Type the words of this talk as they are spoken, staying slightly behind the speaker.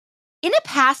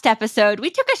past episode, we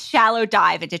took a shallow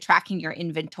dive into tracking your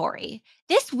inventory.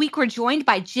 This week, we're joined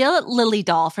by Jill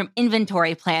Liliedahl from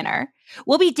Inventory Planner.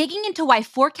 We'll be digging into why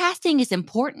forecasting is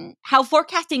important, how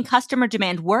forecasting customer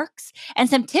demand works, and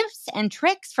some tips and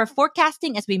tricks for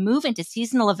forecasting as we move into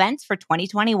seasonal events for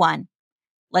 2021.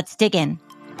 Let's dig in.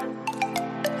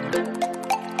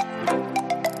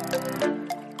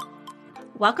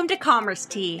 Welcome to Commerce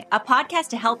Tea, a podcast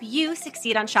to help you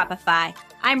succeed on Shopify.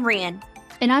 I'm Rian.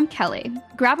 And I'm Kelly.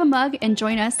 Grab a mug and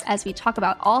join us as we talk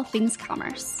about all things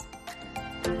commerce.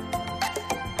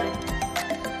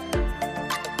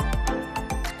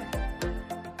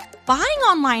 Buying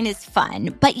online is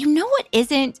fun, but you know what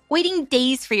isn't? Waiting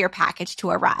days for your package to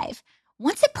arrive.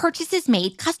 Once a purchase is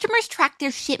made, customers track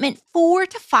their shipment 4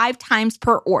 to 5 times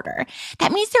per order.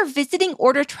 That means they're visiting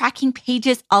order tracking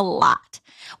pages a lot.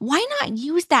 Why not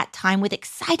use that time with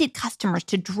excited customers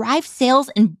to drive sales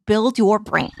and build your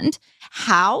brand?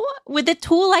 How? With a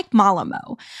tool like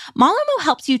Malamo. Malamo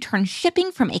helps you turn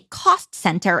shipping from a cost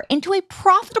center into a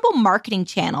profitable marketing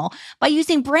channel by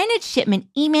using branded shipment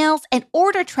emails and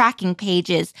order tracking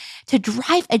pages to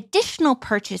drive additional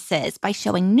purchases by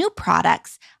showing new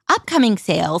products, upcoming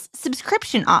sales,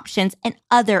 subscription options, and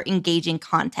other engaging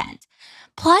content.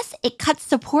 Plus, it cuts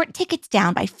support tickets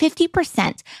down by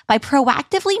 50% by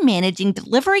proactively managing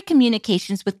delivery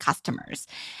communications with customers.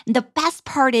 And the best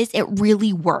part is it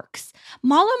really works.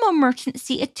 Malamo merchants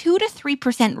see a 2 to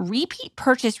 3% repeat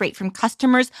purchase rate from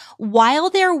customers while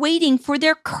they're waiting for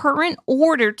their current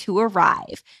order to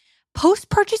arrive.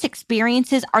 Post-purchase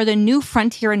experiences are the new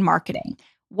frontier in marketing.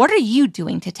 What are you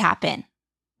doing to tap in?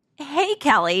 Hey,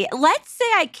 Kelly, let's say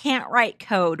I can't write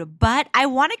code, but I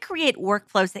want to create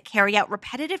workflows that carry out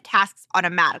repetitive tasks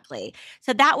automatically.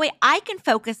 So that way I can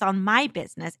focus on my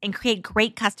business and create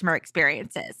great customer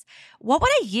experiences. What would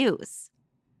I use?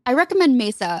 I recommend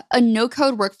Mesa, a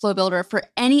no-code workflow builder for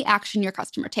any action your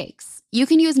customer takes. You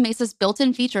can use Mesa's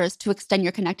built-in features to extend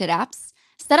your connected apps,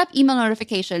 set up email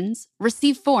notifications,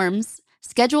 receive forms,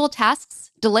 schedule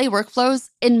tasks, delay workflows,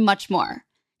 and much more.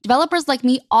 Developers like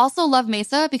me also love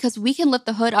Mesa because we can lift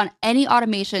the hood on any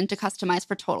automation to customize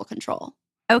for total control.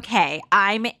 Okay,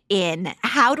 I'm in.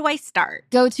 How do I start?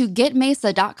 Go to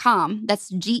getmesa.com,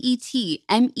 that's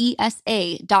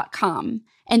GETMESA.com,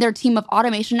 and their team of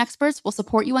automation experts will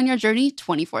support you on your journey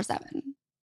 24/7.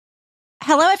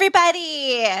 Hello,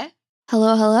 everybody.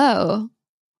 Hello, hello.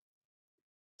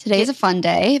 Today's a fun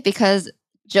day because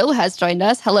Jill has joined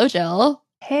us. Hello, Jill.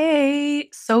 Hey,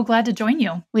 so glad to join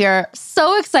you. We are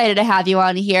so excited to have you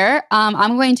on here.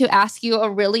 I'm going to ask you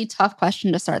a really tough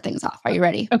question to start things off. Are you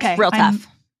ready? Okay. Real tough.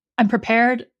 I'm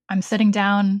prepared. I'm sitting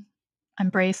down. I'm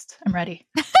braced. I'm ready.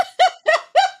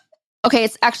 Okay,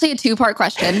 it's actually a 2-part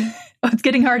question. Oh, it's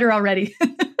getting harder already.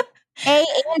 A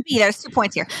and B. There's 2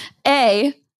 points here.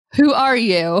 A, who are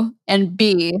you? And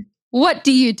B, what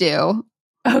do you do?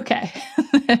 Okay.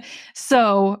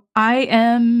 So I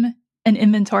am an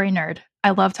inventory nerd. I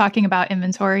love talking about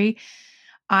inventory.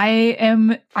 I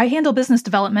handle business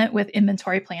development with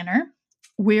Inventory Planner.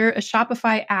 We're a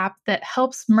Shopify app that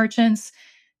helps merchants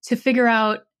to figure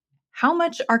out how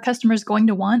much our customer is going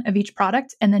to want of each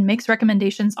product and then makes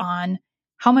recommendations on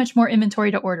how much more inventory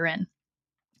to order in.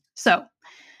 So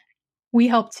we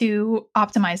help to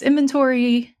optimize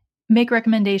inventory, make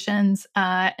recommendations,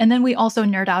 and then we also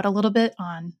nerd out a little bit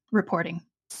on reporting.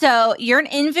 So you're an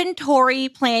inventory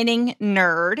planning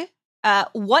nerd.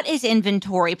 What is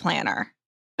Inventory Planner?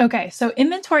 Okay, so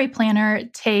Inventory Planner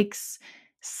takes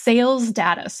sales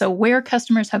data, so where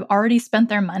customers have already spent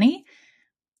their money,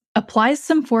 applies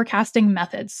some forecasting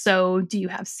methods. So do you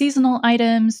have seasonal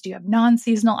items? Do you have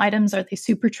non-seasonal items? Are they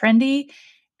super trendy?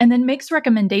 And then makes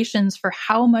recommendations for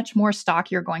how much more stock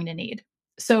you're going to need.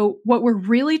 So what we're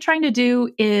really trying to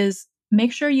do is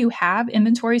make sure you have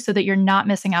inventory so that you're not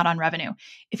missing out on revenue.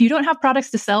 If you don't have products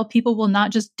to sell, people will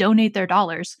not just donate their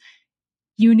dollars.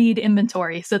 You need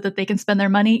inventory so that they can spend their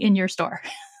money in your store.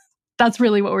 That's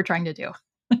really what we're trying to do.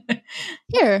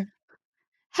 Here,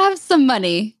 have some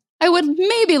money. I would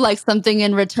maybe like something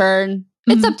in return.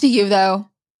 It's up to you, though.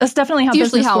 That's definitely how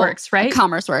business works, right?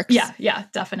 Commerce works. Yeah,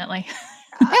 definitely.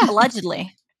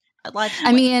 Allegedly.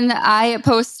 I mean, I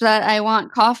post that I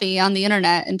want coffee on the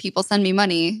internet and people send me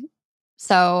money.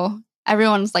 So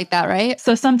everyone's like that, right?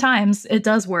 So sometimes it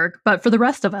does work, but for the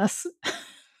rest of us,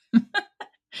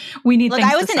 we need things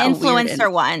I was to an sell. influencer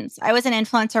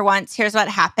once. Here's what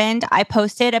happened. I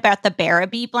posted about the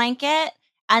Barabee blanket,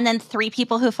 and then 3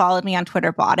 people who followed me on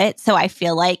Twitter bought it. So I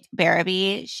feel like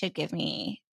Barabee should give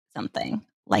me something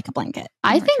like a blanket.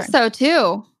 I think so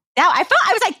too. Now I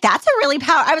was like, that's a really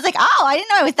I was like, oh, I didn't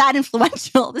know I was that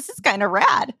influential. This is kind of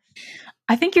rad.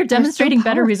 I think you're demonstrating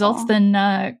better results than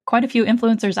quite a few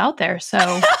influencers out there. So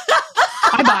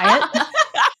I buy it.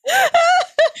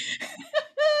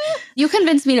 You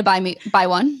convinced me to buy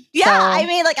one. Yeah, so. I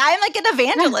mean, like I'm like an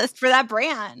evangelist for that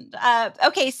brand.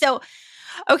 Okay, so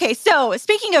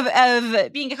speaking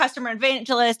of being a customer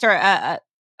evangelist or a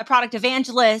product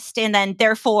evangelist, and then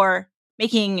therefore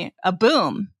making a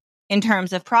boom in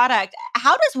terms of product,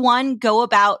 how does one go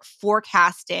about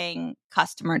forecasting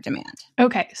customer demand?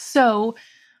 Okay, so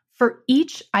for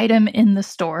each item in the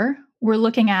store, we're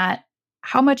looking at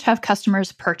how much have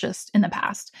customers purchased in the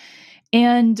past.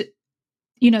 And,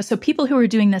 so people who are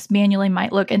doing this manually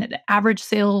might look at an average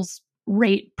sales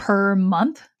rate per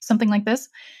month, something like this.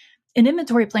 An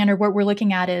inventory planner, what we're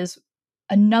looking at is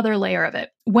another layer of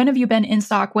it. When have you been in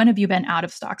stock? When have you been out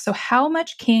of stock? So how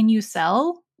much can you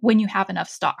sell when you have enough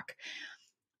stock?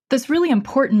 That's really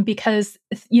important because,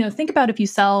 think about if you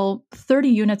sell 30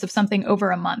 units of something over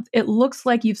a month, it looks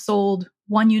like you've sold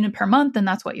 1 unit per month, and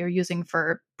that's what you're using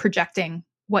for projecting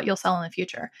what you'll sell in the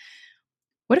future.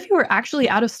 What if you were actually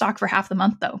out of stock for half the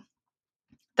month, though?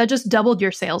 That just doubled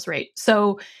your sales rate.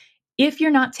 So if you're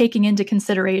not taking into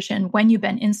consideration when you've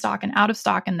been in stock and out of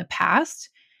stock in the past,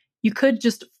 you could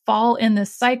just fall in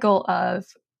this cycle of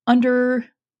under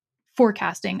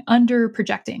forecasting, under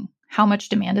projecting how much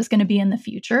demand is going to be in the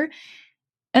future.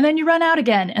 And then you run out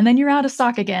again, and then you're out of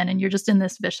stock again, and you're just in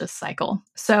this vicious cycle.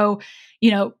 So,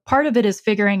 part of it is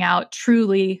figuring out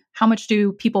truly how much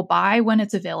do people buy when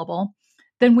it's available.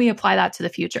 Then we apply that to the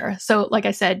future. So like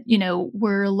I said,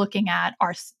 we're looking at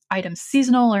our items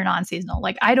seasonal or non-seasonal.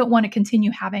 Like I don't want to continue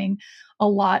having a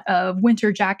lot of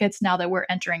winter jackets now that we're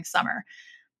entering summer.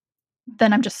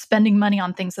 Then I'm just spending money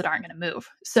on things that aren't going to move.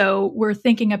 So we're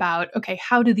thinking about, okay,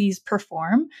 how do these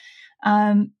perform?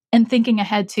 And thinking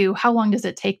ahead to how long does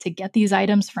it take to get these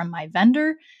items from my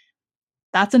vendor?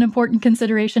 That's an important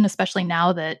consideration, especially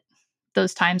now that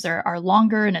those times are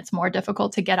longer and it's more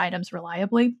difficult to get items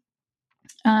reliably.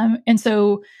 And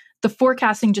so the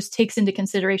forecasting just takes into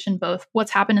consideration both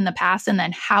what's happened in the past and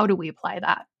then how do we apply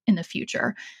that in the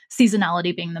future.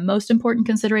 Seasonality being the most important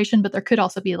consideration, but there could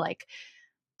also be like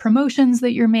promotions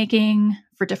that you're making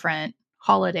for different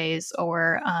holidays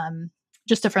or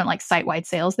just different like site-wide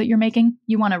sales that you're making.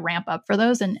 You want to ramp up for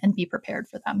those and be prepared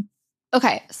for them.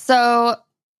 Okay, so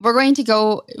we're going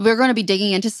to be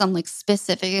digging into some like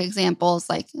specific examples,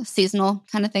 like seasonal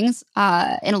kind of things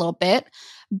in a little bit.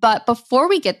 But before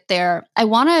we get there, I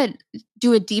want to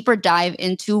do a deeper dive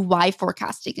into why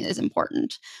forecasting is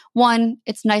important. One,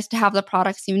 it's nice to have the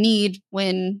products you need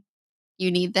when you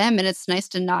need them, and it's nice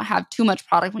to not have too much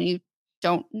product when you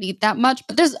don't need that much.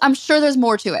 But I'm sure there's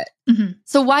more to it. Mm-hmm.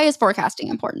 So why is forecasting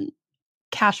important?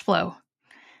 Cash flow.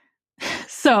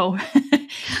 So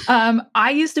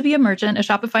I used to be a merchant, a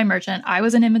Shopify merchant. I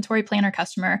was an inventory planner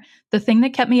customer. The thing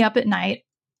that kept me up at night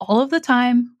all of the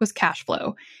time was cash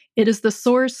flow. It is the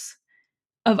source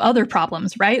of other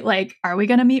problems, right? Like, are we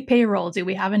going to meet payroll? Do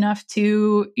we have enough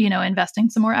to, invest in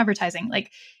some more advertising?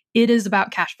 Like, it is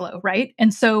about cash flow, right?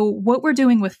 And so what we're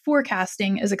doing with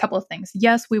forecasting is a couple of things.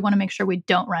 Yes, we want to make sure we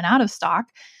don't run out of stock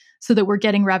so that we're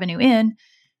getting revenue in.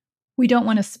 We don't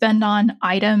want to spend on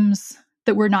items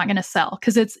that we're not going to sell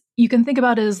because you can think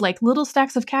about it as like little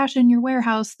stacks of cash in your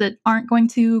warehouse that aren't going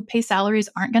to pay salaries,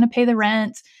 aren't going to pay the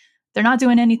rent. They're not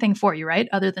doing anything for you, right?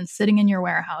 Other than sitting in your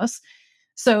warehouse.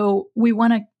 So we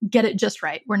want to get it just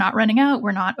right. We're not running out.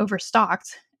 We're not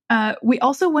overstocked. We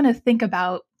also want to think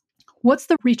about what's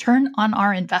the return on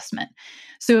our investment.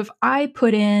 So if I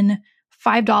put in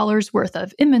 $5 worth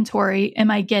of inventory,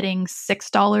 am I getting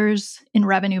 $6 in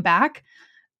revenue back?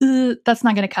 That's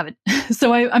not going to cut it.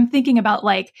 So I'm thinking about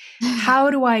like, how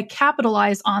do I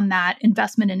capitalize on that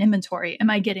investment in inventory?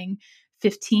 Am I getting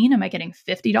 15? Am I getting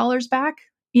 $50 back?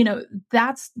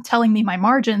 That's telling me my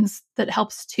margins that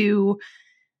helps to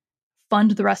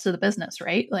fund the rest of the business,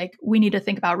 right? Like we need to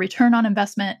think about return on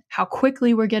investment, how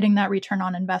quickly we're getting that return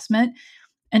on investment.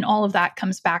 And all of that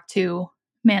comes back to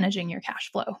managing your cash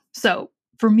flow. So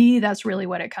for me, that's really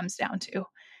what it comes down to.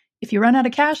 If you run out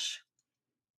of cash,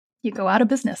 you go out of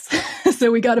business.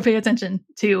 So we got to pay attention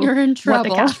to You're in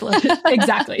trouble. What the cash flow is.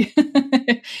 Exactly.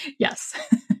 Yes.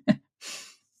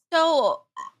 So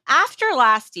after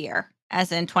last year,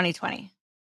 as in 2020,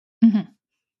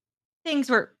 things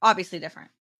were obviously different.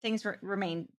 Things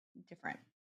remain different.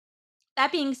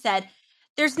 That being said,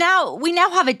 we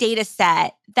now have a data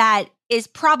set that is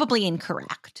probably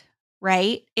incorrect,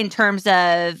 right? In terms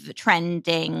of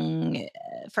trending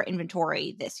for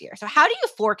inventory this year. So how do you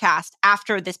forecast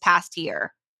after this past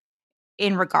year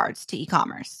in regards to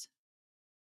e-commerce?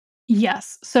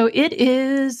 Yes. So it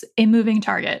is a moving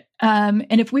target. And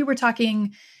if we were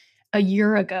talking a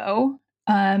year ago,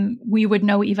 we would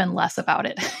know even less about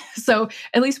it. So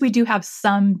at least we do have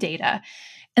some data.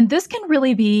 And this can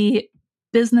really be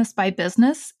business by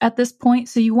business at this point.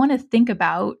 So you want to think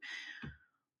about,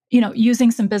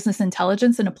 using some business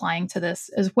intelligence and applying to this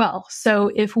as well.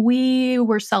 So if we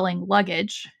were selling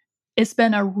luggage, it's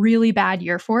been a really bad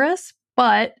year for us,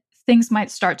 but things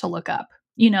might start to look up,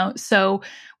 so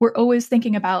we're always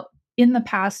thinking about in the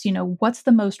past, what's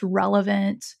the most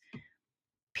relevant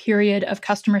period of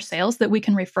customer sales that we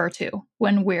can refer to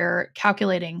when we're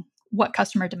calculating what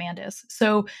customer demand is.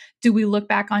 So do we look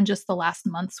back on just the last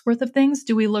month's worth of things?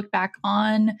 Do we look back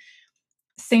on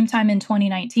same time in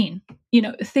 2019?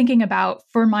 Thinking about,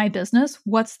 for my business,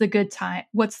 what's the good time,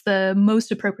 what's the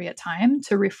most appropriate time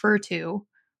to refer to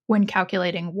when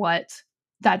calculating what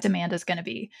that demand is going to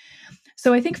be.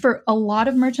 So I think for a lot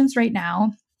of merchants right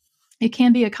now, it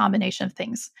can be a combination of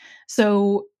things.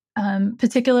 So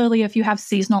particularly if you have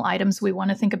seasonal items, we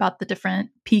want to think about the different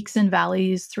peaks and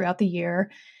valleys throughout the year.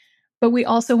 But we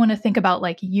also want to think about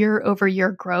like year over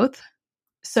year growth.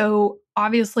 So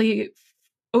obviously,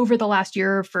 over the last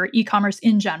year for e-commerce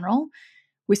in general,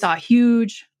 we saw a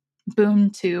huge boom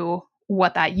to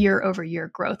what that year over year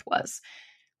growth was.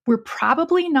 We're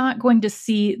probably not going to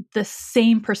see the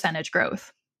same percentage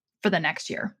growth for the next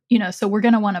year. So we're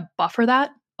going to want to buffer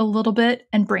that a little bit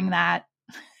and bring that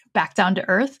back down to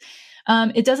earth.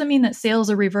 It doesn't mean that sales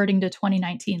are reverting to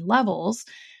 2019 levels,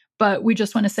 but we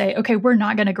just want to say, okay, we're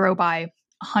not going to grow by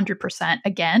 100%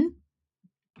 again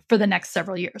for the next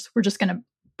several years. We're just going to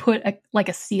put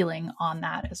a ceiling on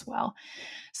that as well.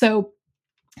 So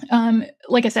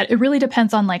like I said, it really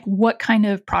depends on like what kind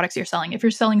of products you're selling. If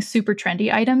you're selling super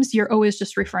trendy items, you're always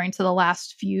just referring to the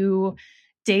last few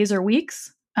days or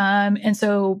weeks. And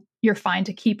so you're fine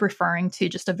to keep referring to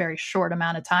just a very short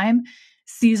amount of time.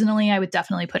 Seasonally, I would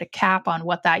definitely put a cap on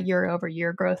what that year over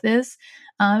year growth is.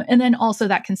 And then also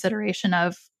that consideration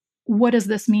of, what does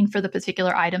this mean for the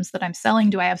particular items that I'm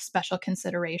selling? Do I have special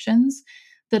considerations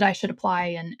that I should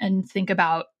apply and think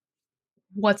about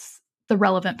what's the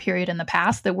relevant period in the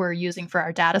past that we're using for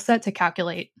our data set to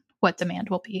calculate what demand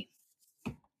will be?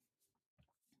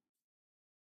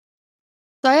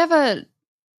 So I have a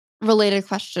related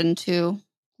question to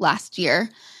last year.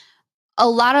 A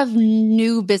lot of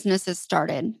new businesses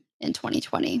started in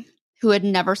 2020 who had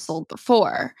never sold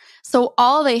before. So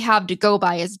all they have to go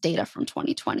by is data from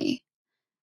 2020.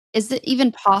 Is it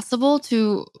even possible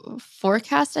to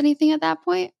forecast anything at that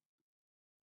point?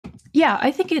 Yeah,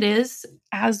 I think it is.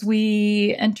 As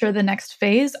we enter the next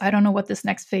phase, I don't know what this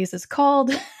next phase is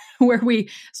called, where we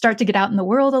start to get out in the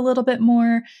world a little bit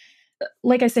more.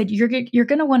 Like I said, you're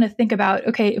going to want to think about,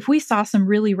 okay, if we saw some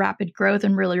really rapid growth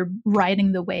and really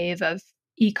riding the wave of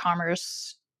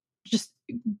e-commerce just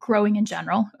growing in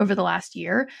general over the last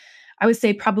year, I would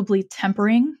say probably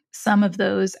tempering some of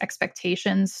those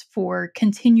expectations for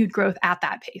continued growth at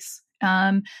that pace.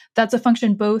 That's a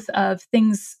function both of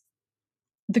things,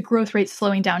 the growth rate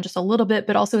slowing down just a little bit,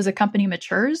 but also as a company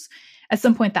matures, at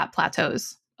some point that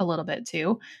plateaus a little bit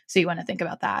too. So you want to think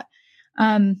about that.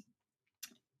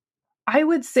 I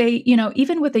would say,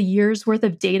 even with a year's worth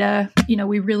of data,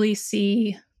 we really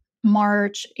see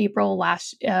March, April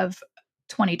of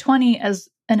 2020 as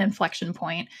an inflection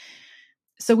point.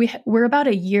 So we're about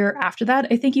a year after that.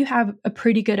 I think you have a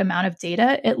pretty good amount of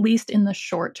data, at least in the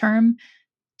short term,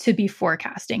 to be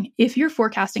forecasting. If you're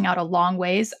forecasting out a long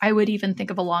ways, I would even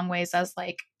think of a long ways as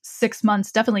like 6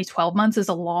 months, definitely 12 months is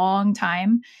a long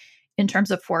time in terms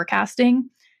of forecasting.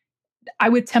 I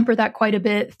would temper that quite a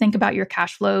bit. Think about your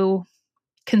cash flow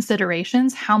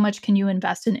considerations. How much can you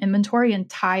invest in inventory and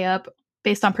tie up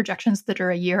based on projections that are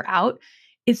a year out?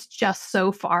 It's just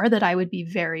so far that I would be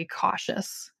very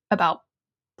cautious about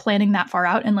planning that far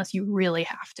out unless you really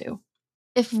have to.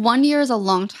 If 1 year is a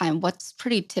long time, what's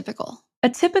pretty typical? A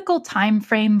typical time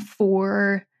frame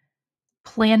for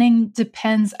planning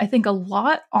depends, I think, a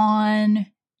lot on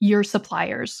your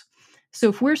suppliers. So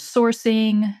if we're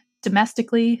sourcing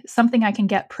domestically, something I can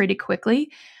get pretty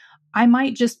quickly, I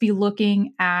might just be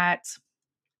looking at,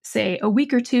 say, a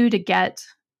week or two to get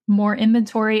more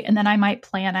inventory, and then I might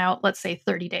plan out, let's say,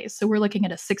 30 days. So we're looking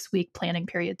at a 6-week planning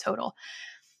period total.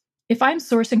 If I'm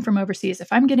sourcing from overseas,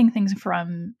 if I'm getting things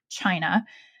from China,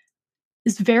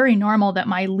 it's very normal that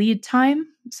my lead time,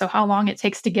 so how long it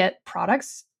takes to get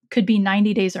products, could be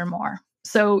 90 days or more.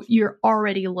 So you're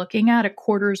already looking at a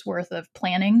quarter's worth of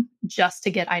planning just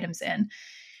to get items in.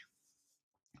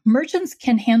 Merchants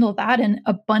can handle that in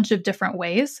a bunch of different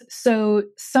ways. So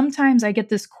sometimes I get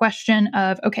this question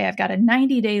of, okay, I've got a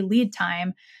 90-day lead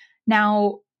time.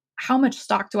 Now, how much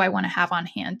stock do I want to have on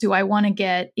hand? Do I want to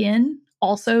get in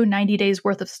also 90 days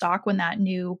worth of stock when that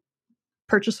new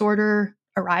purchase order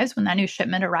arrives, when that new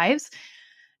shipment arrives?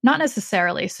 Not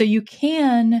necessarily. So you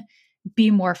can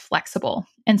be more flexible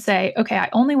and say, okay, I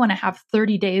only want to have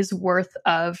 30 days worth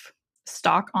of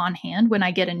stock on hand when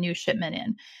I get a new shipment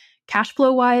in. Cash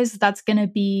flow wise, that's going to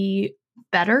be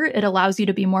better. It allows you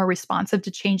to be more responsive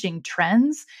to changing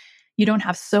trends. You don't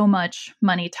have so much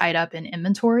money tied up in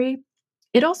inventory.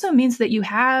 It also means that you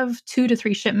have 2 to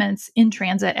 3 shipments in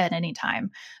transit at any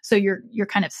time. So you're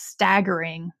kind of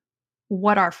staggering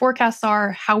what our forecasts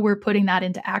are, how we're putting that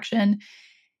into action,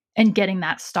 and getting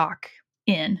that stock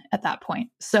in at that point.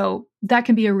 So that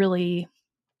can be a really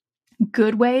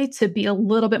good way to be a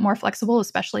little bit more flexible,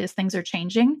 especially as things are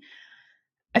changing.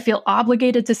 I feel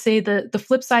obligated to say that the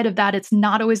flip side of that, it's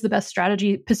not always the best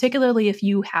strategy, particularly if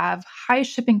you have high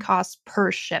shipping costs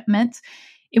per shipment,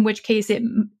 in which case it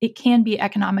can be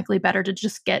economically better to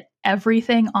just get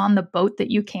everything on the boat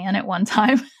that you can at one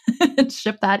time and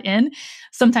ship that in.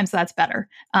 Sometimes that's better.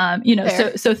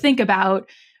 So think about,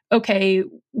 okay,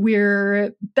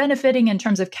 we're benefiting in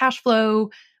terms of cash flow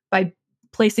by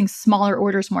placing smaller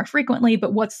orders more frequently,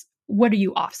 but what are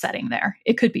you offsetting there?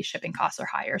 It could be shipping costs are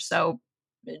higher. So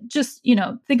just,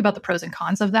 think about the pros and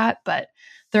cons of that, but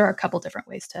there are a couple different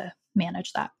ways to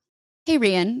manage that. Hey,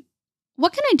 Rian,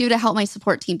 what can I do to help my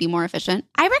support team be more efficient?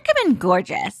 I recommend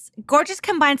Gorgeous. Gorgeous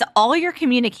combines all your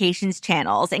communications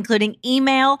channels, including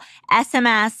email,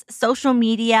 SMS, social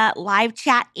media, live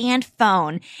chat, and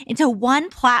phone, into one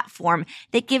platform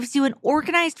that gives you an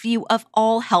organized view of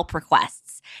all help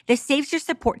requests. This saves your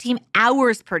support team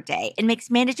hours per day and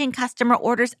makes managing customer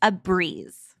orders a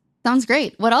breeze. Sounds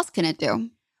great. What else can it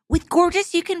do? With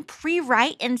Gorgeous, you can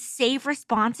pre-write and save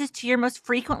responses to your most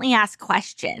frequently asked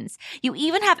questions. You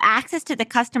even have access to the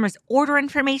customer's order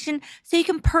information, so you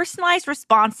can personalize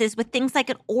responses with things like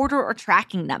an order or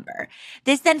tracking number.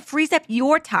 This then frees up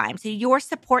your time so your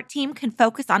support team can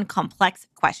focus on complex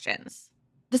questions.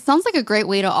 This sounds like a great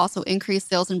way to also increase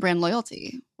sales and brand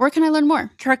loyalty. Where can I learn more?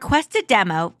 To request a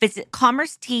demo, visit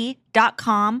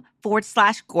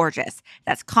commercetee.com/gorgeous.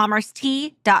 That's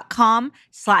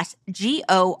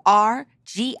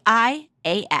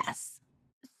commercetee.com/GORGIAS.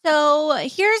 So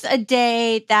here's a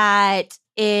day that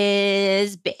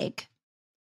is big.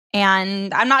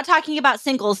 And I'm not talking about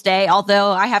Singles Day,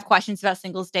 although I have questions about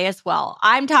Singles Day as well.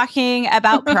 I'm talking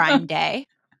about Prime Day,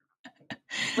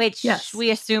 which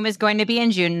we assume is going to be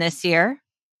in June this year.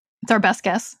 It's our best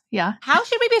guess. Yeah. How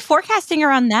should we be forecasting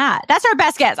around that? That's our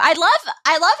best guess. I love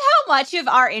how much of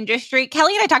our industry,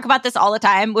 Kelly and I talk about this all the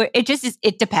time, where it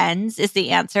depends is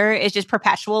the answer. It's just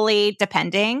perpetually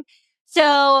depending.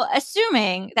 So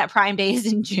assuming that Prime Day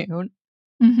is in June,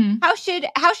 how should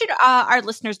our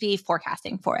listeners be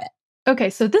forecasting for it?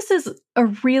 Okay, so this is a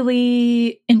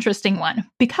really interesting one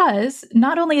because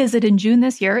not only is it in June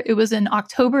this year, it was in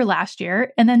October last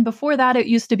year, and then before that, it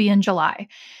used to be in July.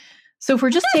 So if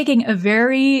we're just taking a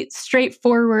very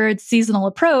straightforward seasonal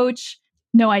approach,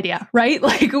 no idea, right?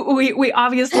 Like we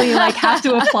obviously have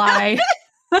to apply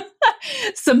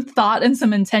some thought and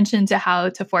some intention to how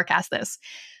to forecast this.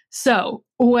 So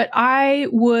what I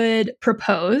would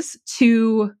propose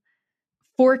to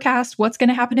forecast what's going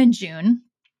to happen in June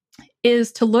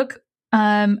is to look,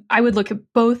 I would look at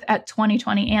both at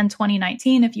 2020 and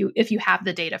 2019 if you have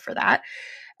the data for that.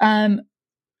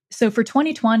 So for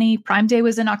 2020, Prime Day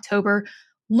was in October.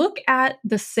 Look at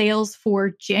the sales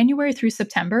for January through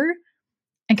September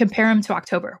and compare them to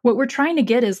October. What we're trying to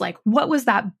get is what was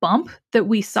that bump that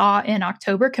we saw in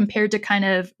October compared to kind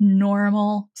of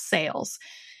normal sales?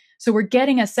 So we're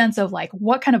getting a sense of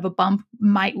what kind of a bump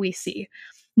might we see?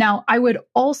 Now, I would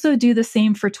also do the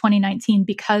same for 2019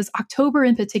 because October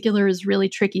in particular is really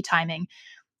tricky timing.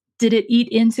 Did it eat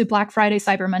into Black Friday,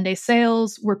 Cyber Monday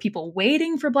sales? Were people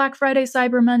waiting for Black Friday,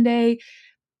 Cyber Monday?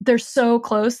 They're so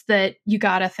close that you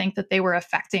got to think that they were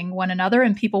affecting one another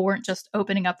and people weren't just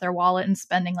opening up their wallet and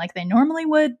spending like they normally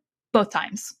would both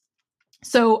times.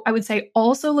 So I would say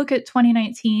also look at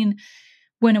 2019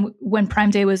 when Prime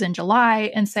Day was in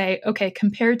July and say, okay,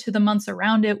 compared to the months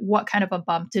around it, what kind of a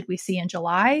bump did we see in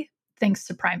July thanks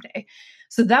to Prime Day?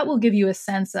 So that will give you a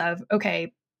sense of,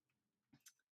 okay,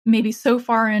 maybe so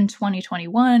far in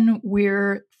 2021,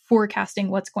 we're forecasting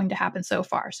what's going to happen so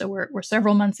far. So we're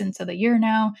several months into the year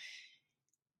now.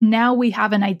 Now we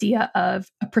have an idea of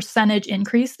a percentage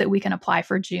increase that we can apply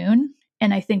for June.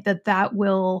 And I think that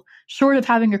will, short of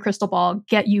having a crystal ball,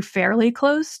 get you fairly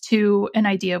close to an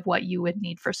idea of what you would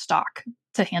need for stock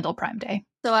to handle Prime Day.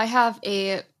 So I have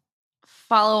a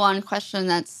follow-on question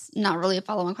that's not really a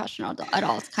follow-on question at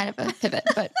all. It's kind of a pivot,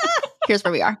 but here's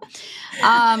where we are.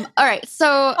 All right.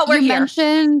 So you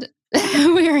mentioned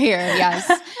we are here.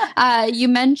 Yes. You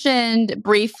mentioned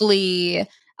briefly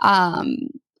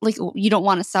like you don't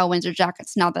want to sell winter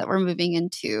jackets now that we're moving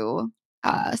into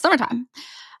summertime.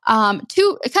 Kind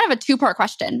of a two-part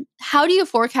question. How do you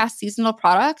forecast seasonal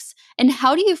products? And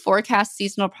how do you forecast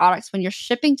seasonal products when you're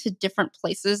shipping to different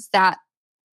places that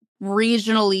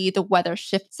regionally the weather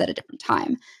shifts at a different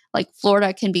time? Like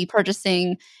Florida can be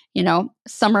purchasing,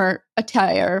 summer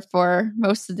attire for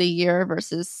most of the year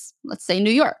versus, let's say,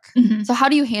 New York. Mm-hmm. So how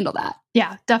do you handle that?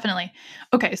 Yeah, definitely.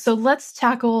 Okay, so let's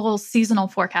tackle seasonal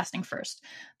forecasting first.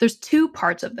 There's two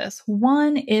parts of this.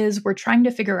 One is we're trying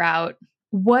to figure out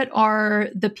what are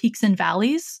the peaks and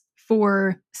valleys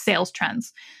for sales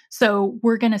trends. So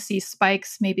we're going to see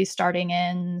spikes maybe starting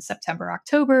in September,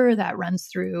 October, that runs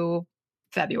through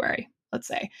February, let's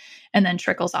say, and then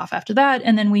trickles off after that.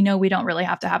 And then we know we don't really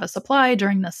have to have a supply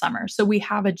during the summer. So we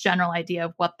have a general idea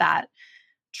of what that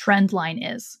trend line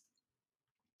is.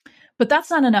 But that's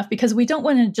not enough because we don't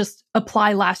want to just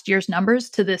apply last year's numbers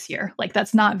to this year. Like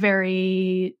that's not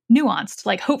very nuanced.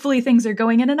 Like hopefully things are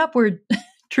going in an upward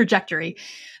trajectory.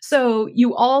 So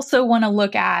you also want to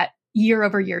look at year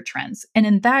over year trends. And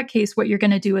in that case, what you're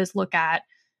going to do is look at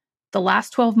the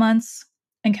last 12 months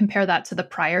and compare that to the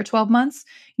prior 12 months.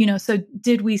 So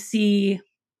did we see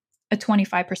a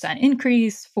 25%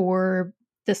 increase for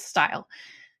this style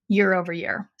year over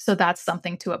year? So that's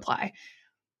something to apply.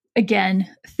 Again,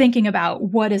 thinking about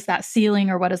what is that ceiling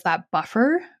or what is that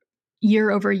buffer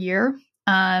year over year?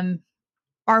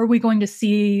 Are we going to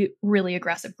see really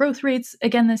aggressive growth rates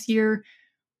again this year?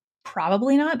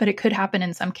 Probably not, but it could happen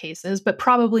in some cases, but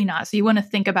probably not. So you want to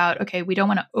think about, okay, we don't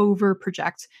want to over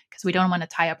project because we don't want to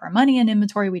tie up our money in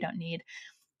inventory we don't need.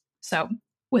 So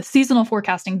with seasonal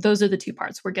forecasting, those are the two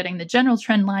parts. We're getting the general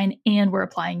trend line and we're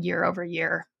applying year over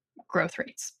year growth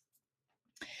rates.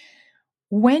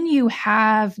 When you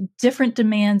have different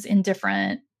demands in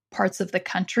different parts of the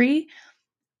country,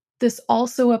 this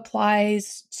also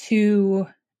applies to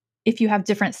if you have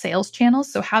different sales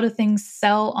channels. So how do things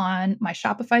sell on my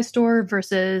Shopify store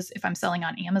versus if I'm selling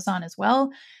on Amazon as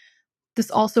well?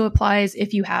 This also applies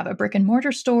if you have a brick and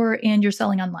mortar store and you're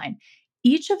selling online.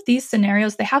 Each of these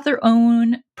scenarios, they have their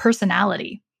own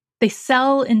personality. They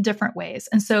sell in different ways.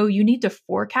 And so you need to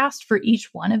forecast for each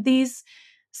one of these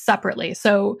separately.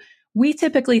 So we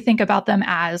typically think about them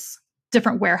as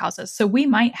different warehouses. So we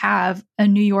might have a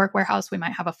New York warehouse, we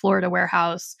might have a Florida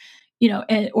warehouse,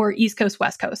 or East Coast,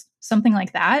 West Coast, something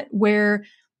like that, where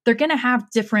they're going to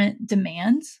have different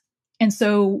demands. And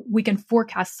so we can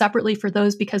forecast separately for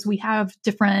those because we have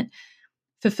different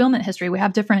fulfillment history. We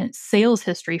have different sales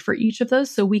history for each of those.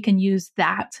 So we can use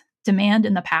that demand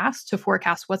in the past to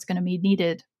forecast what's going to be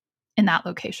needed in that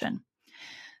location.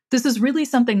 This is really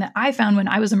something that I found when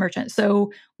I was a merchant.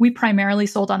 So we primarily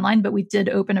sold online, but we did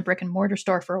open a brick and mortar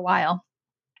store for a while.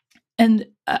 And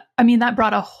that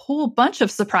brought a whole bunch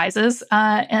of surprises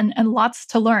and lots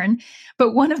to learn.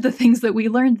 But one of the things that we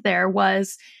learned there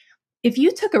was if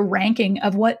you took a ranking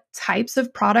of what types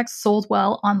of products sold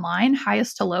well online,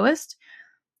 highest to lowest,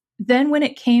 then when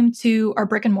it came to our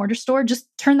brick and mortar store, just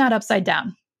turn that upside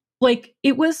down. Like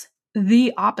it was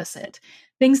the opposite.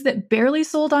 Things that barely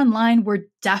sold online were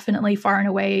definitely far and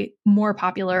away more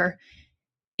popular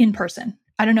in person.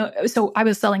 I don't know. So I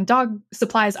was selling dog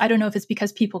supplies. I don't know if it's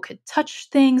because people could touch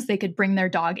things, they could bring their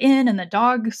dog in and the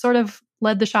dog sort of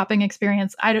led the shopping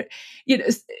experience.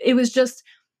 It was just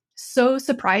so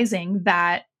surprising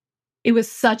that it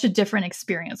was such a different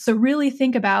experience. So really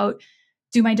think about,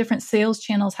 do my different sales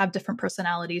channels have different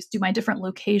personalities? Do my different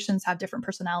locations have different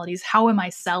personalities? How am I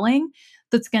selling?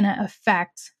 That's going to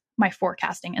affect my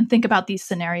forecasting, and think about these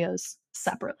scenarios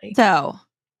separately. So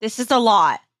this is a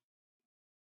lot.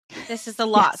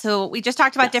 Yes. So we just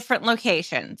talked about different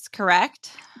locations,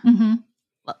 correct? Mm-hmm.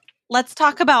 Let's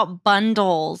talk about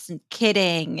bundles and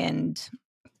kitting and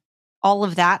all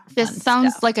of that. This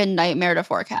sounds like a nightmare to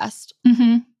forecast.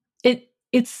 Mm-hmm.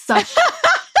 It's such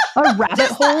a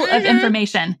rabbit hole of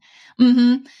information.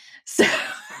 Mm-hmm. So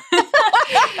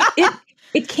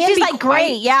it can She's be like,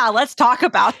 great, yeah, let's talk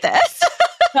about this.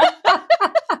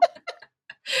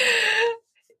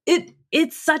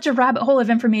 It's such a rabbit hole of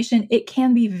information. It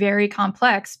can be very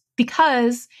complex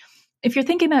because if you're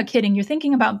thinking about kitting, you're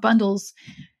thinking about bundles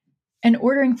and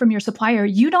ordering from your supplier.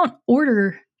 You don't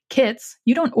order kits.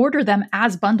 You don't order them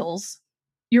as bundles.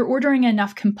 You're ordering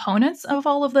enough components of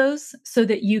all of those so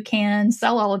that you can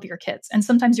sell all of your kits. And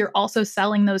sometimes you're also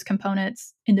selling those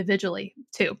components individually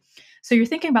too. So you're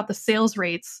thinking about the sales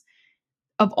rates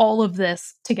of all of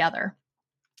this together.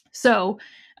 So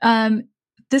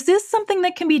this is something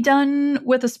that can be done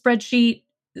with a spreadsheet.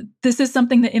 This is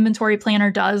something the inventory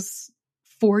planner does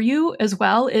for you as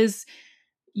well, is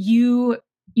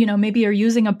maybe you're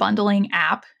using a bundling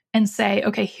app and say,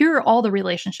 okay, here are all the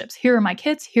relationships. Here are my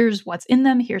kits. Here's what's in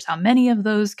them. Here's how many of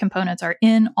those components are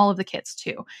in all of the kits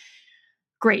too.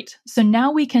 Great. So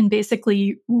now we can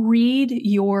basically read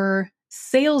your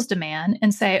sales demand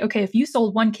and say, okay, if you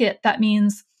sold one kit, that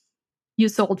means you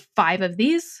sold 5 of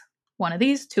these, 1 of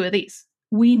these, 2 of these.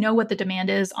 We know what the demand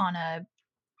is on a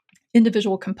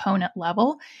individual component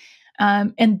level.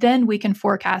 And then we can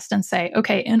forecast and say,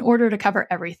 okay, in order to cover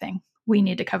everything, we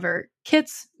need to cover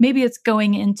kits. Maybe it's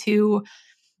going into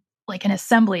like an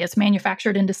assembly, it's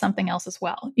manufactured into something else as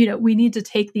well. We need to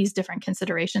take these different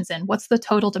considerations in. What's the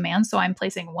total demand? So I'm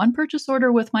placing one purchase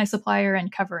order with my supplier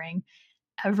and covering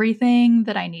everything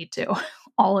that I need to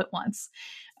all at once.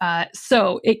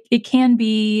 So it can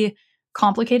be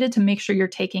complicated to make sure you're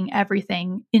taking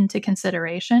everything into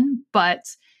consideration,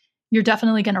 but you're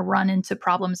definitely going to run into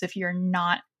problems if you're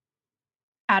not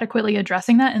adequately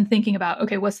addressing that and thinking about,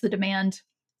 okay, what's the demand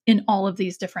in all of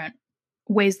these different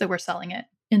ways that we're selling it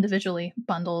individually,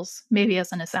 bundles, maybe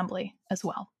as an assembly as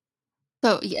well.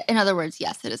 So yeah, in other words,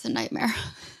 yes, it is a nightmare.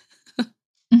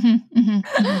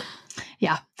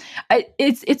 Yeah.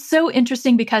 It's so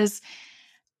interesting because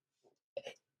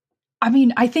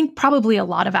I think probably a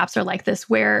lot of apps are like this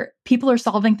where people are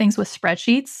solving things with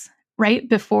spreadsheets, right?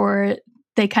 Before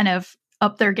they kind of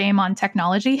up their game on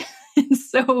technology. And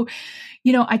so,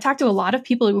 I talk to a lot of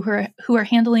people who are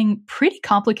handling pretty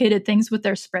complicated things with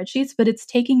their spreadsheets, but it's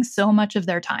taking so much of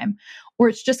their time, or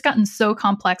it's just gotten so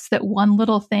complex that one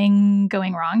little thing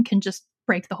going wrong can just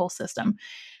break the whole system.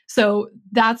 So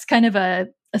that's kind of a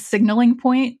signaling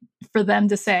point for them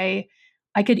to say,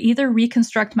 I could either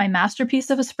reconstruct my masterpiece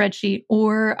of a spreadsheet,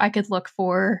 or I could look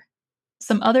for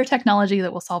some other technology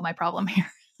that will solve my problem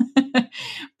here.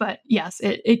 But yes,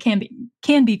 it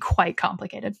can be quite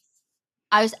complicated.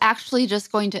 I was actually just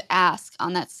going to ask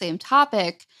on that same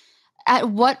topic, at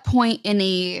what point in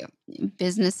a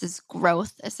business's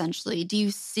growth, essentially, do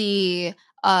you see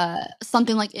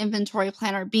something like inventory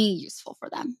planner being useful for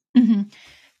them? Mm-hmm.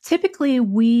 Typically,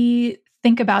 we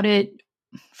think about it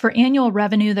for annual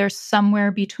revenue, there's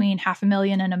somewhere between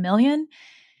 $500,000 and $1 million.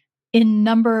 In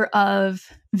number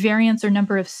of variants or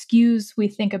number of SKUs, we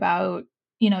think about,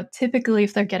 typically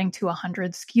if they're getting to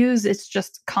 100 SKUs, it's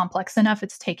just complex enough,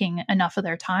 it's taking enough of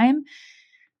their time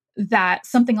that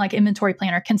something like inventory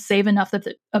planner can save enough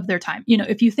of their time.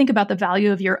 If you think about the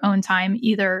value of your own time,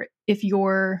 either if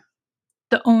you're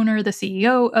the owner, the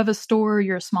CEO of a store,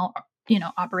 you're a small,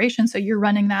 operation, so you're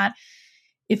running that.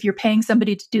 If you're paying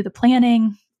somebody to do the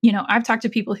planning, I've talked to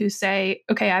people who say,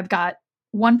 okay, I've got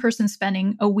one person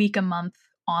spending a week a month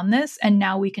on this, and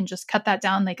now we can just cut that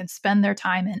down. They can spend their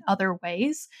time in other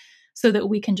ways so that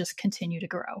we can just continue to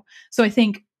grow. So I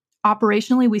think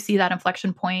operationally, we see that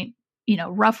inflection point,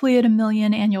 roughly at $1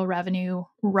 million annual revenue,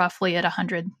 roughly at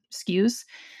 100 SKUs.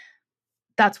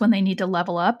 That's when they need to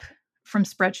level up from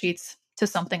spreadsheets to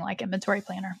something like inventory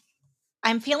planner.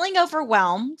 I'm feeling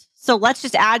overwhelmed, so let's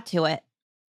just add to it.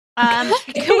 Why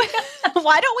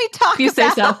don't we talk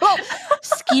about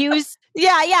SKUs?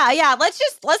 Yeah. Let's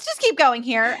just keep going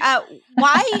here.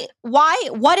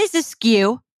 What is a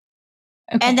SKU?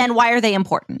 Okay. And then why are they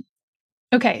important?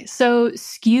 Okay, so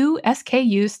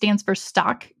SKU stands for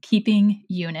stock keeping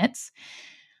units.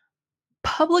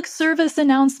 Public service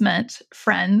announcement,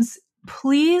 friends,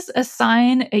 please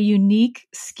assign a unique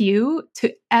SKU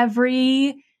to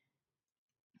every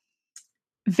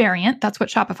variant. That's what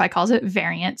Shopify calls it,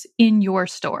 variant in your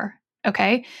store.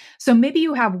 Okay. So maybe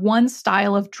you have one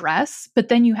style of dress, but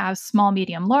then you have small,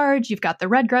 medium, large. You've got the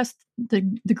red dress, the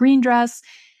green dress.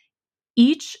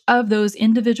 Each of those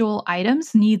individual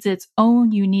items needs its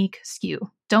own unique SKU.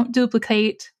 Don't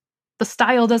duplicate. The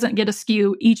style doesn't get a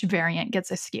SKU. Each variant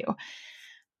gets a SKU.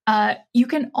 You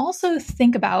can also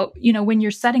think about, when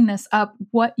you're setting this up,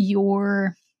 what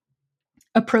your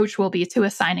approach will be to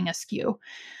assigning a SKU.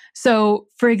 So,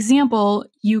 for example,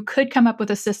 you could come up with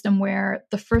a system where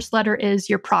the first letter is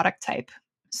your product type.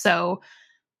 So,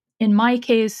 in my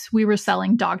case, we were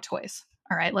selling dog toys.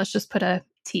 All right, let's just put a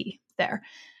T there.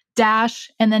 Dash,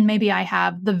 and then maybe I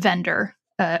have the vendor,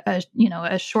 a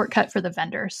shortcut for the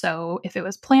vendor. So, if it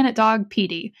was Planet Dog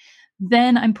PD,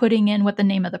 then I'm putting in what the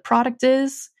name of the product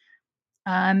is.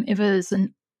 If it was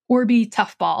an Orby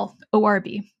Tough Ball,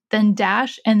 ORB, then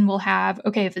dash, and we'll have,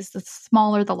 okay, if it's the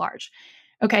small or the large.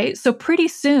 Okay, so pretty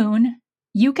soon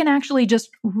you can actually just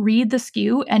read the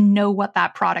SKU and know what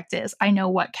that product is. I know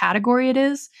what category it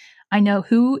is. I know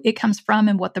who it comes from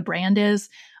and what the brand is.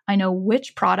 I know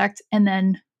which product, and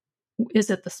then is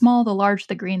it the small, the large,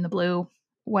 the green, the blue,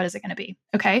 what is it going to be?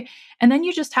 Okay. And then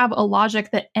you just have a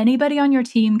logic that anybody on your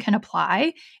team can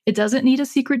apply. It doesn't need a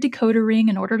secret decoder ring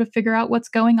in order to figure out what's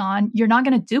going on. You're not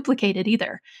going to duplicate it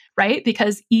either, right?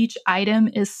 Because each item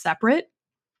is separate.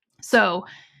 So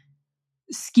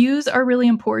SKUs are really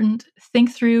important.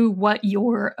 Think through what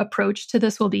your approach to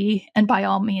this will be. And by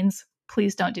all means,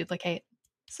 please don't duplicate.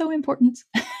 So important.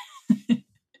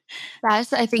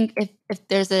 That's, I think, if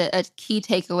there's a key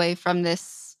takeaway from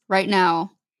this right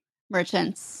now,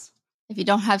 merchants, if you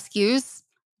don't have SKUs,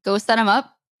 go set them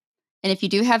up. And if you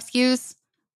do have SKUs,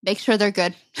 make sure they're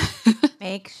good.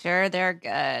 Make sure they're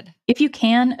good. If you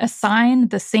can, assign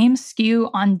the same SKU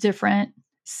on different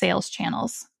sales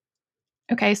channels.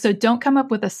 Okay, so don't come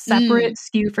up with a separate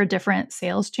SKU for different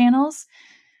sales channels.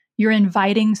 You're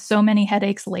inviting so many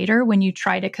headaches later when you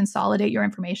try to consolidate your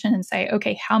information and say,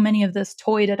 okay, how many of this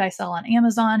toy did I sell on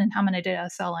Amazon and how many did I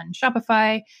sell on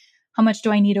Shopify? How much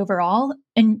do I need overall?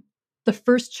 And the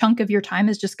first chunk of your time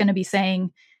is just going to be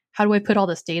saying, how do I put all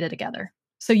this data together?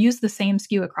 So use the same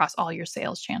SKU across all your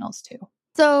sales channels too.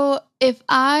 So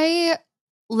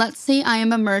let's say I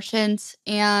am a merchant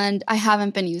and I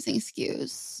haven't been using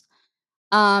SKUs.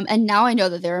 And now I know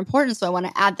that they're important, so I want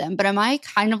to add them. But am I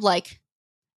kind of like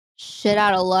shit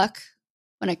out of luck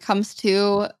when it comes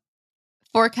to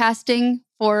forecasting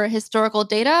for historical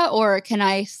data, or can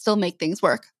I still make things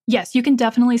work? Yes, you can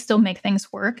definitely still make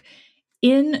things work.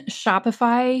 In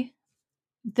Shopify,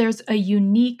 there's a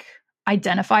unique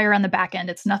identifier on the back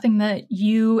end. It's nothing that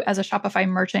you as a Shopify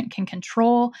merchant can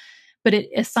control, but it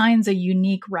assigns a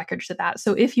unique record to that.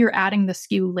 So if you're adding the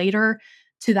SKU later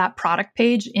to that product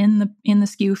page in the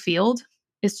SKU field,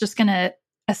 it's just going to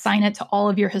assign it to all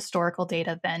of your historical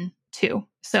data then too.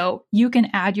 So you can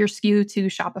add your SKU to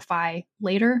Shopify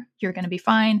later. You're going to be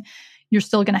fine. You're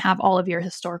still going to have all of your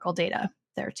historical data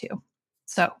there too.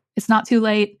 So it's not too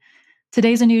late.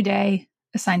 Today's a new day.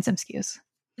 Assign some SKUs.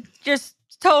 Just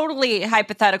totally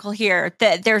hypothetical here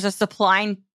that there's a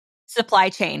supply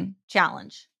chain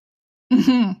challenge.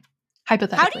 Mm-hmm.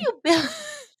 Hypothetically. How do you build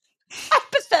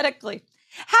hypothetically?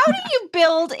 How do you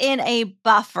build in a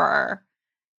buffer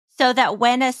so that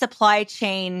when a supply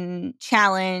chain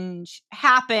challenge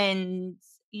happens,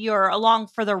 you're along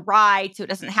for the ride, so it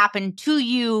doesn't happen to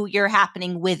you, you're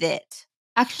happening with it?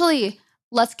 Actually,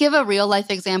 let's give a real life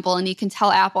example and you can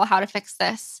tell Apple how to fix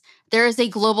this. There is a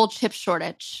global chip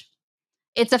shortage.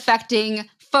 It's affecting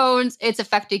phones, it's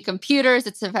affecting computers,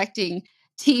 it's affecting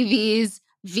TVs,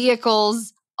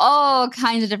 vehicles, all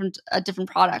kinds of different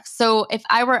products. So if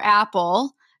I were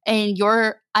Apple and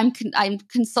I'm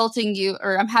consulting you,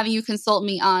 or I'm having you consult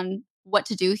me on what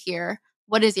to do here,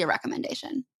 what is your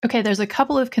recommendation? Okay, there's a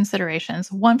couple of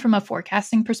considerations, one from a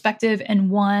forecasting perspective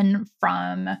and one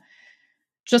from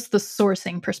just the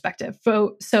sourcing perspective.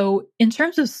 So in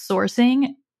terms of sourcing,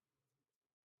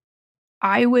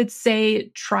 I would say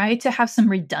try to have some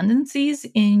redundancies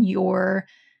in your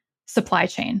supply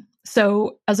chain.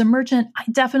 So as a merchant, I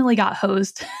definitely got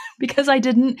hosed because I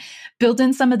didn't build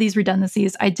in some of these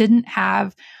redundancies. I didn't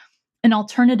have an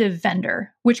alternative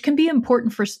vendor, which can be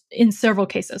important in several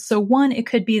cases. So one, it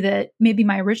could be that maybe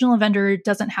my original vendor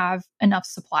doesn't have enough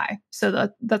supply.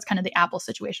 So that's kind of the Apple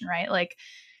situation, right? Like,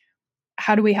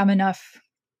 how do we have enough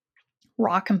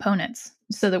raw components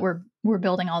so that we're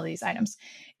building all these items?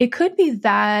 It could be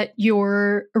that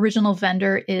your original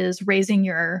vendor is raising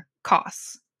your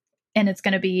costs and it's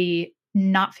going to be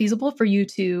not feasible for you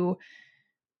to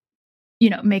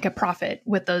make a profit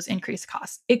with those increased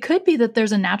costs. It could be that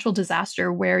there's a natural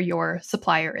disaster where your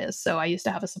supplier is. So I used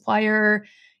to have a supplier,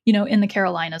 in the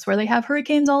Carolinas where they have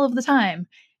hurricanes all of the time.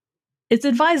 It's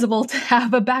advisable to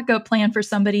have a backup plan for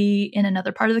somebody in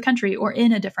another part of the country or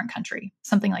in a different country,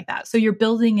 something like that. So you're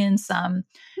building in some...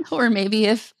 Or maybe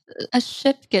if a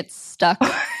ship gets stuck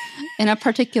in a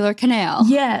particular canal.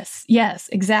 Yes,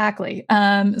 exactly.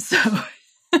 So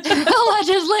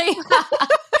allegedly.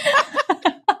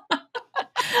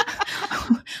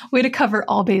 Way to cover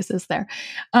all bases there.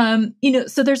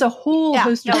 So there's a whole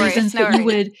host of reasons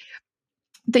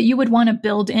that you would want to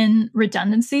build in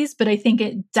redundancies, but I think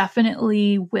it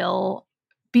definitely will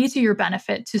be to your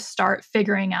benefit to start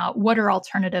figuring out what are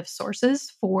alternative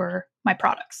sources for my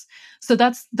products. So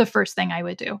that's the first thing I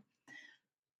would do.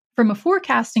 From a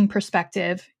forecasting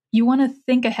perspective, you want to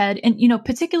think ahead and,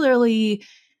 particularly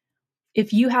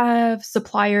if you have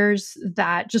suppliers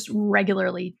that just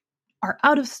regularly are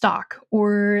out of stock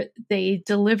or they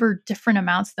deliver different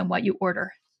amounts than what you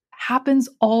order, happens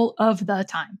all of the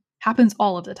time.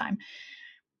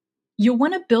 You'll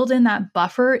want to build in that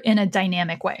buffer in a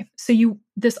dynamic way. So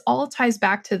this all ties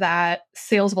back to that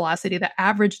sales velocity, the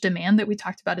average demand that we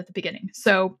talked about at the beginning.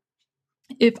 So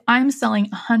if I'm selling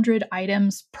 100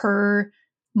 items per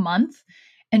month,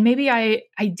 and maybe I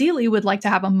ideally would like to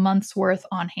have a month's worth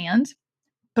on hand,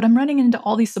 but I'm running into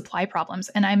all these supply problems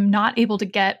and I'm not able to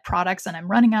get products and I'm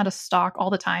running out of stock all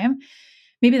the time.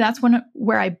 Maybe that's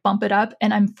where I bump it up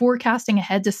and I'm forecasting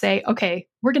ahead to say, okay,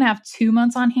 we're going to have 2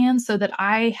 months on hand so that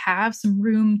I have some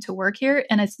room to work here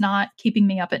and it's not keeping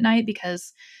me up at night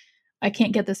because I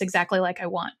can't get this exactly like I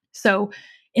want. So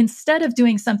instead of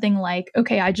doing something like,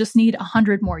 okay, I just need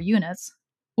 100 more units,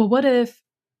 well, what if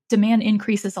demand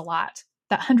increases a lot?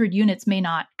 That 100 units may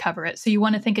not cover it. So you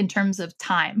want to think in terms of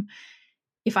time.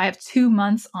 If I have 2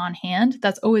 months on hand,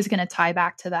 that's always going to tie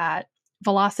back to that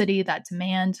velocity, that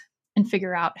demand, and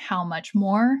figure out how much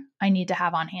more I need to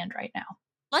have on hand right now.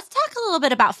 Let's talk a little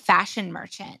bit about fashion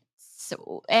merchants.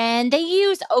 And they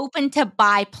use open to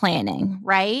buy planning,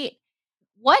 right?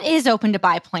 What is open to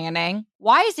buy planning?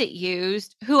 Why is it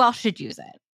used? Who else should use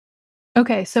it?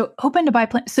 Okay, so open to buy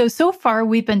plan. So far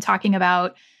we've been talking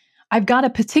about, I've got a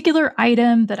particular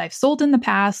item that I've sold in the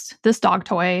past, this dog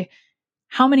toy.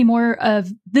 How many more of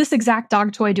this exact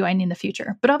dog toy do I need in the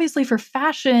future? But obviously for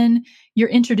fashion, you're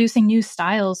introducing new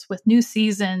styles with new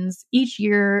seasons. Each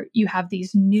year you have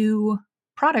these new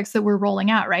products that we're rolling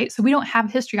out, right? So we don't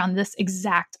have history on this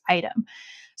exact item.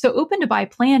 So open to buy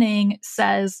planning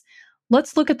says,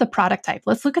 let's look at the product type.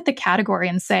 Let's look at the category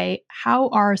and say, how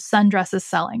are sundresses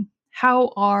selling?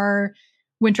 How are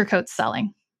winter coats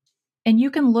selling? And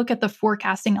you can look at the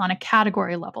forecasting on a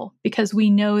category level because we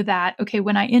know that, okay,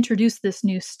 when I introduce this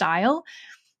new style,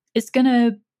 it's going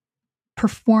to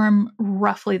perform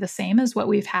roughly the same as what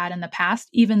we've had in the past,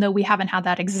 even though we haven't had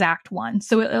that exact one.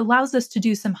 So it allows us to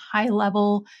do some high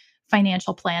level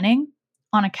financial planning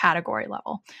on a category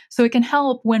level. So it can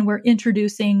help when we're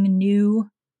introducing new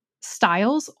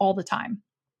styles all the time.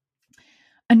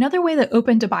 Another way that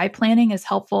open to buy planning is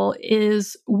helpful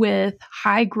is with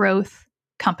high growth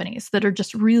companies that are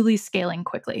just really scaling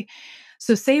quickly.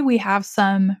 So say we have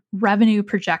some revenue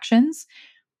projections,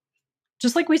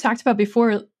 just like we talked about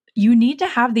before, you need to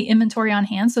have the inventory on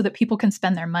hand so that people can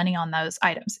spend their money on those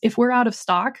items. If we're out of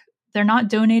stock, they're not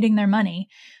donating their money.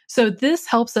 So this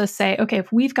helps us say, okay,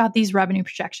 if we've got these revenue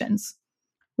projections,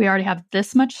 we already have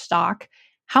this much stock,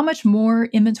 how much more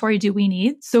inventory do we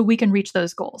need so we can reach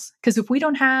those goals? Because if we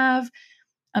don't have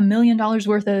 $1 million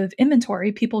worth of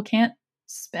inventory, people can't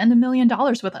spend $1 million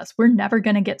with us. We're never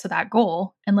going to get to that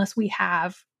goal unless we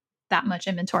have that much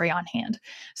inventory on hand.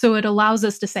 So it allows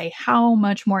us to say, how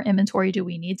much more inventory do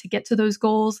we need to get to those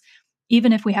goals?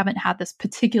 Even if we haven't had this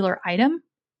particular item,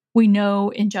 we know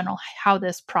in general how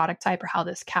this product type or how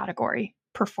this category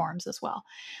performs as well.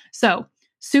 So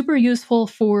super useful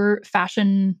for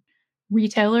fashion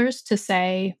retailers to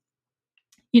say,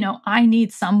 I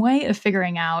need some way of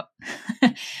figuring out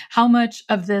how much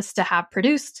of this to have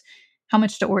produced, how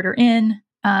much to order in.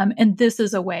 And this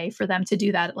is a way for them to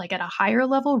do that like at a higher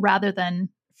level rather than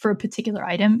for a particular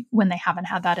item when they haven't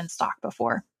had that in stock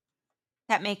before.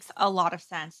 That makes a lot of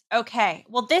sense. Okay.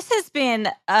 Well, this has been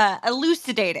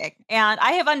elucidating and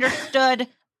I have understood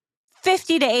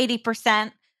 50 to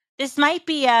 80%. This might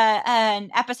be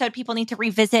an episode people need to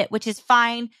revisit, which is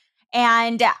fine.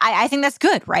 And I think that's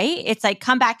good, right? It's like,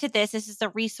 come back to this. This is a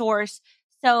resource.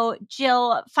 So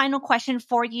Jill, final question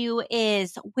for you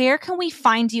is, where can we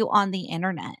find you on the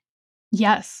internet?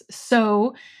 Yes.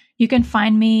 So you can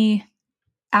find me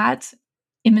at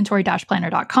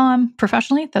inventory-planner.com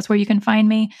professionally. That's where you can find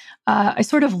me. I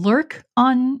sort of lurk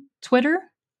on Twitter.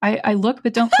 I look,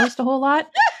 but don't post a whole lot.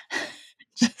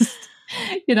 Just,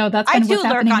 that's kind of what's happening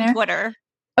there. I do lurk on Twitter.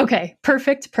 Okay,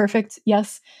 perfect.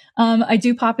 Yes. I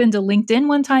do pop into LinkedIn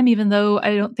one time, even though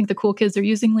I don't think the cool kids are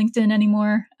using LinkedIn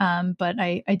anymore. But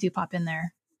I do pop in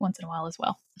there once in a while as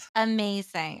well.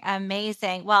 Amazing.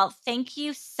 Well, thank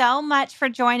you so much for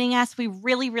joining us. We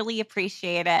really, really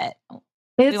appreciate it.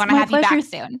 We want to have you back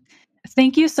soon.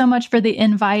 Thank you so much for the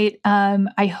invite.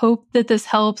 I hope that this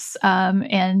helps.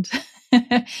 And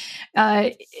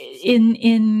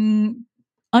in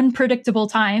unpredictable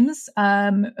times,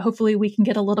 hopefully we can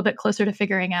get a little bit closer to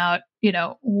figuring out,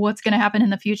 what's going to happen in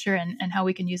the future and how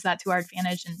we can use that to our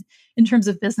advantage in terms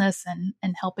of business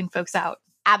and helping folks out.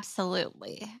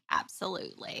 Absolutely.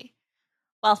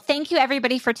 Well, thank you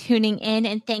everybody for tuning in,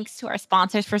 and thanks to our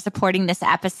sponsors for supporting this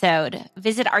episode.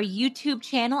 Visit our YouTube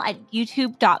channel at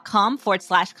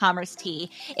youtube.com/commerce tea.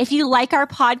 If you like our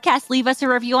podcast, leave us a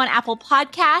review on Apple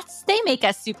Podcasts. They make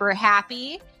us super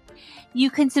happy. You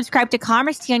can subscribe to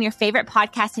Commerce Tea on your favorite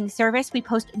podcasting service. We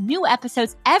post new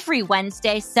episodes every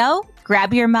Wednesday, so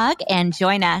grab your mug and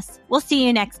join us. We'll see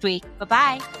you next week.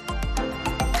 Bye-bye.